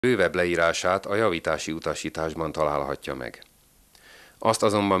bővebb leírását a javítási utasításban találhatja meg. Azt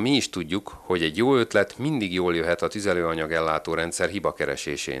azonban mi is tudjuk, hogy egy jó ötlet mindig jól jöhet a tüzelőanyag ellátórendszer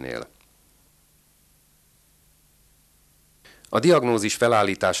hibakeresésénél. A diagnózis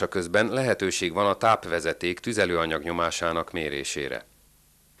felállítása közben lehetőség van a tápvezeték tüzelőanyag nyomásának mérésére.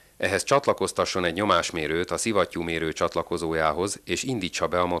 Ehhez csatlakoztasson egy nyomásmérőt a szivattyúmérő csatlakozójához, és indítsa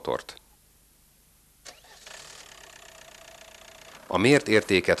be a motort. A mért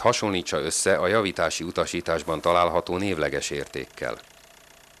értéket hasonlítsa össze a javítási utasításban található névleges értékkel.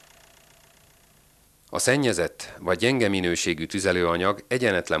 A szennyezett vagy gyenge minőségű tüzelőanyag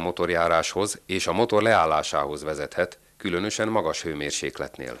egyenetlen motorjáráshoz és a motor leállásához vezethet, különösen magas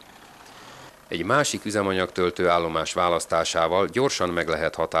hőmérsékletnél. Egy másik üzemanyagtöltő állomás választásával gyorsan meg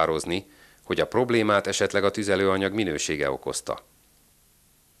lehet határozni, hogy a problémát esetleg a tüzelőanyag minősége okozta.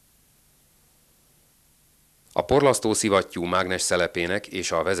 A porlasztó szivattyú mágnes szelepének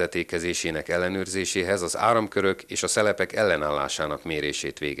és a vezetékezésének ellenőrzéséhez az áramkörök és a szelepek ellenállásának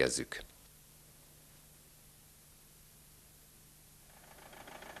mérését végezzük.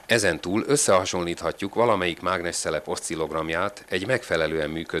 Ezentúl összehasonlíthatjuk valamelyik mágnesszelep oszcillogramját egy megfelelően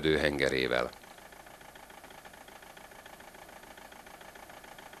működő hengerével.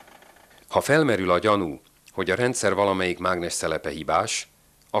 Ha felmerül a gyanú, hogy a rendszer valamelyik mágnesselepe hibás,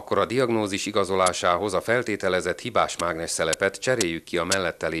 akkor a diagnózis igazolásához a feltételezett hibás mágnesszelepet cseréljük ki a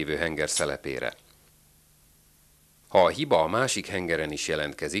mellette lévő henger szelepére. Ha a hiba a másik hengeren is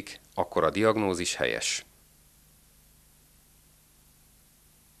jelentkezik, akkor a diagnózis helyes.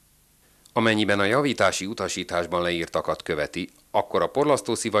 Amennyiben a javítási utasításban leírtakat követi, akkor a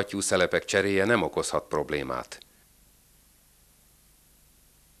porlasztószivattyú szelepek cseréje nem okozhat problémát.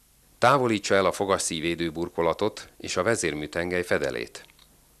 Távolítsa el a fogasszívédő burkolatot és a vezérműtengely fedelét.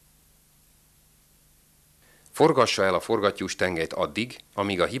 Forgassa el a forgattyús tengelyt addig,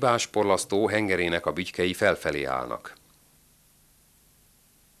 amíg a hibás porlasztó hengerének a bütykei felfelé állnak.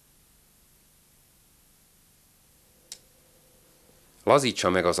 Lazítsa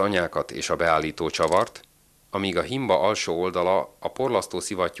meg az anyákat és a beállító csavart, amíg a himba alsó oldala a porlasztó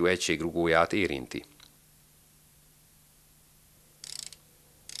szivattyú egység rugóját érinti.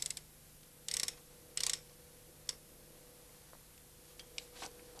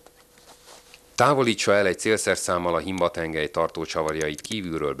 Távolítsa el egy célszerszámmal a himba tengely tartó csavarjait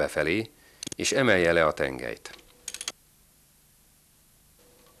kívülről befelé, és emelje le a tengelyt.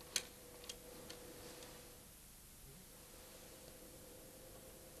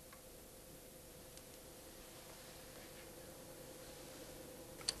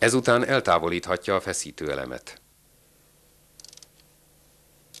 Ezután eltávolíthatja a feszítőelemet.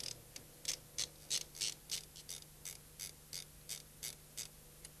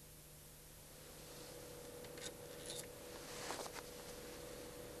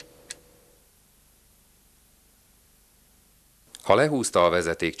 Ha lehúzta a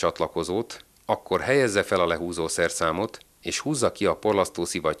vezeték csatlakozót, akkor helyezze fel a lehúzó szerszámot, és húzza ki a porlasztó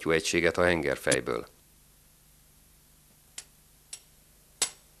szivattyú egységet a hengerfejből.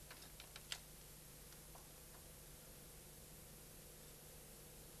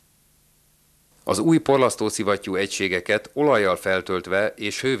 Az új porlasztószivattyú egységeket olajjal feltöltve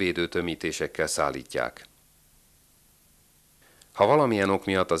és hővédő tömítésekkel szállítják. Ha valamilyen ok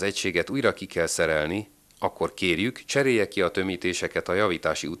miatt az egységet újra ki kell szerelni, akkor kérjük, cserélje ki a tömítéseket a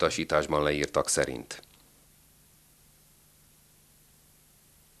javítási utasításban leírtak szerint.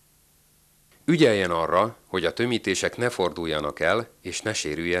 Ügyeljen arra, hogy a tömítések ne forduljanak el és ne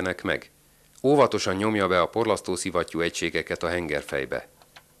sérüljenek meg. Óvatosan nyomja be a porlasztószivattyú egységeket a hengerfejbe.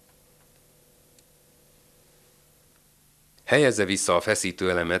 Helyezze vissza a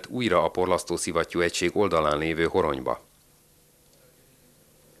feszítőelemet újra a porlasztószivattyú egység oldalán lévő horonyba.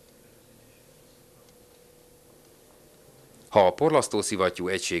 Ha a porlasztószivattyú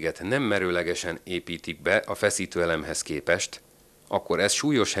egységet nem merőlegesen építik be a feszítőelemhez képest, akkor ez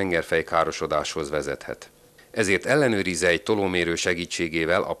súlyos hengerfej károsodáshoz vezethet. Ezért ellenőrizze egy tolómérő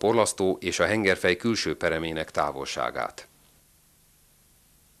segítségével a porlasztó és a hengerfej külső peremének távolságát.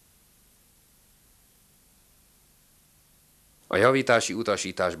 A javítási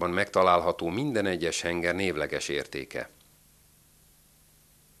utasításban megtalálható minden egyes henger névleges értéke.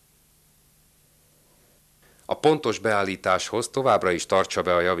 A pontos beállításhoz továbbra is tartsa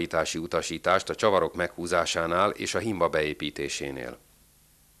be a javítási utasítást a csavarok meghúzásánál és a himba beépítésénél.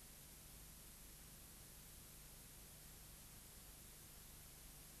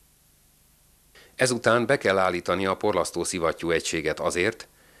 Ezután be kell állítani a porlasztószivattyú egységet azért,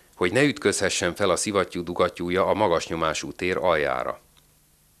 hogy ne ütközhessen fel a szivattyú dugattyúja a magas nyomású tér aljára.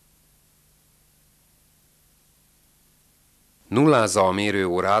 Nullázza a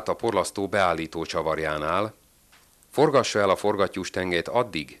mérőórát a porlasztó beállító csavarjánál, forgassa el a forgattyús tengelyt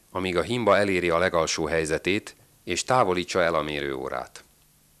addig, amíg a himba eléri a legalsó helyzetét, és távolítsa el a mérőórát.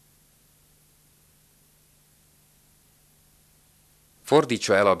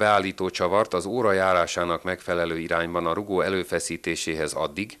 Fordítsa el a beállító csavart az óra járásának megfelelő irányban a rugó előfeszítéséhez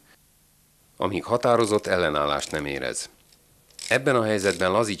addig, amíg határozott ellenállást nem érez. Ebben a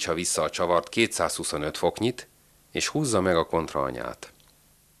helyzetben lazítsa vissza a csavart 225 foknyit, és húzza meg a kontraanyát.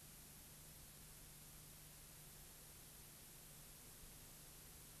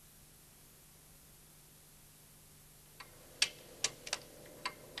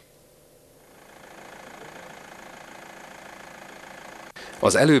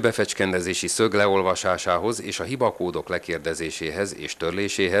 Az előbefecskendezési szög leolvasásához és a hibakódok lekérdezéséhez és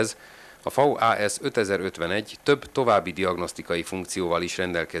törléséhez a VAS 5051 több további diagnosztikai funkcióval is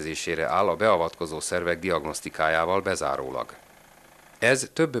rendelkezésére áll a beavatkozó szervek diagnosztikájával bezárólag. Ez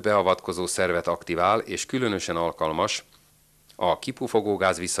több beavatkozó szervet aktivál és különösen alkalmas a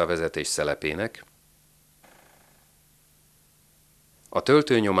kipufogógáz visszavezetés szelepének, a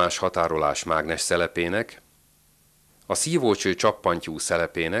töltőnyomás határolás mágnes szelepének, a szívócső csappantyú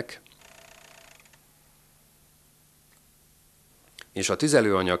szelepének és a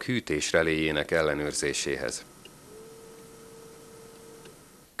tüzelőanyag hűtés reléjének ellenőrzéséhez.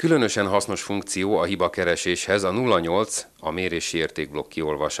 Különösen hasznos funkció a hibakereséshez a 08, a mérési értékblokk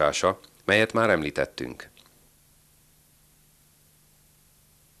kiolvasása, melyet már említettünk.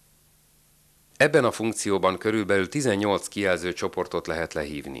 Ebben a funkcióban körülbelül 18 kijelző csoportot lehet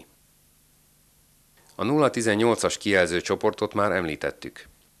lehívni. A 018-as kijelző csoportot már említettük.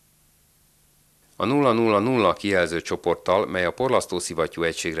 A 000 kijelző csoporttal, mely a porlasztószivattyú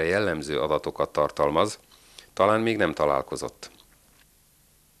egységre jellemző adatokat tartalmaz, talán még nem találkozott.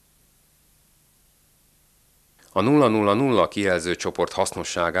 A 000 kijelző csoport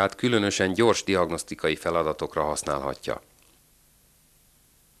hasznosságát különösen gyors diagnosztikai feladatokra használhatja.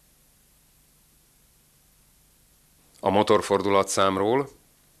 A motorfordulatszámról,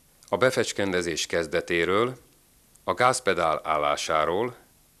 a befecskendezés kezdetéről, a gázpedál állásáról,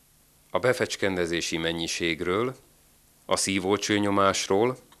 a befecskendezési mennyiségről, a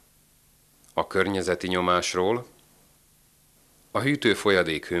szívócsőnyomásról, a környezeti nyomásról, a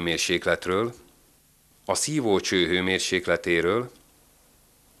hűtőfolyadék hőmérsékletről, a szívócső hőmérsékletéről,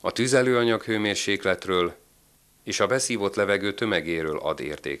 a tüzelőanyag hőmérsékletről és a beszívott levegő tömegéről ad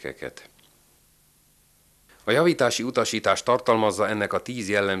értékeket. A javítási utasítás tartalmazza ennek a 10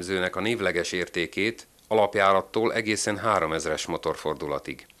 jellemzőnek a névleges értékét, alapjárattól egészen 3000-es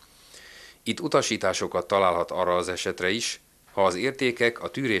motorfordulatig. Itt utasításokat találhat arra az esetre is, ha az értékek a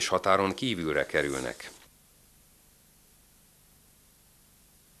tűrés határon kívülre kerülnek.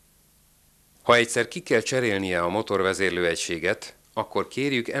 Ha egyszer ki kell cserélnie a motorvezérlőegységet, akkor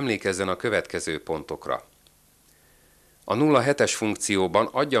kérjük, emlékezzen a következő pontokra. A 07-es funkcióban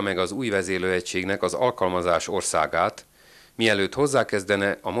adja meg az új vezérlőegységnek az alkalmazás országát, mielőtt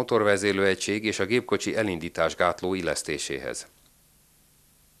hozzákezdene a motorvezérlőegység és a gépkocsi elindításgátló illesztéséhez.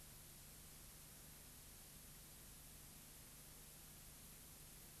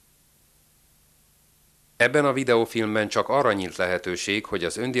 Ebben a videófilmben csak arra nyílt lehetőség, hogy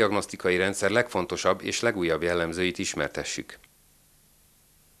az öndiagnosztikai rendszer legfontosabb és legújabb jellemzőit ismertessük.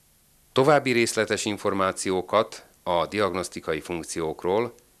 További részletes információkat a diagnosztikai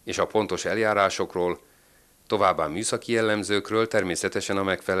funkciókról és a pontos eljárásokról, továbbá műszaki jellemzőkről természetesen a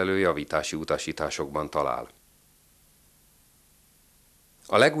megfelelő javítási utasításokban talál.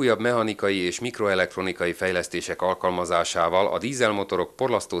 A legújabb mechanikai és mikroelektronikai fejlesztések alkalmazásával a dízelmotorok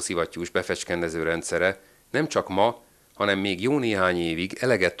porlasztószivattyús befecskendező rendszere nem csak ma, hanem még jó néhány évig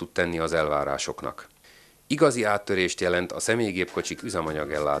eleget tud tenni az elvárásoknak. Igazi áttörést jelent a személygépkocsik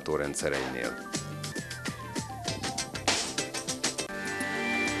üzemanyagellátó rendszereinél.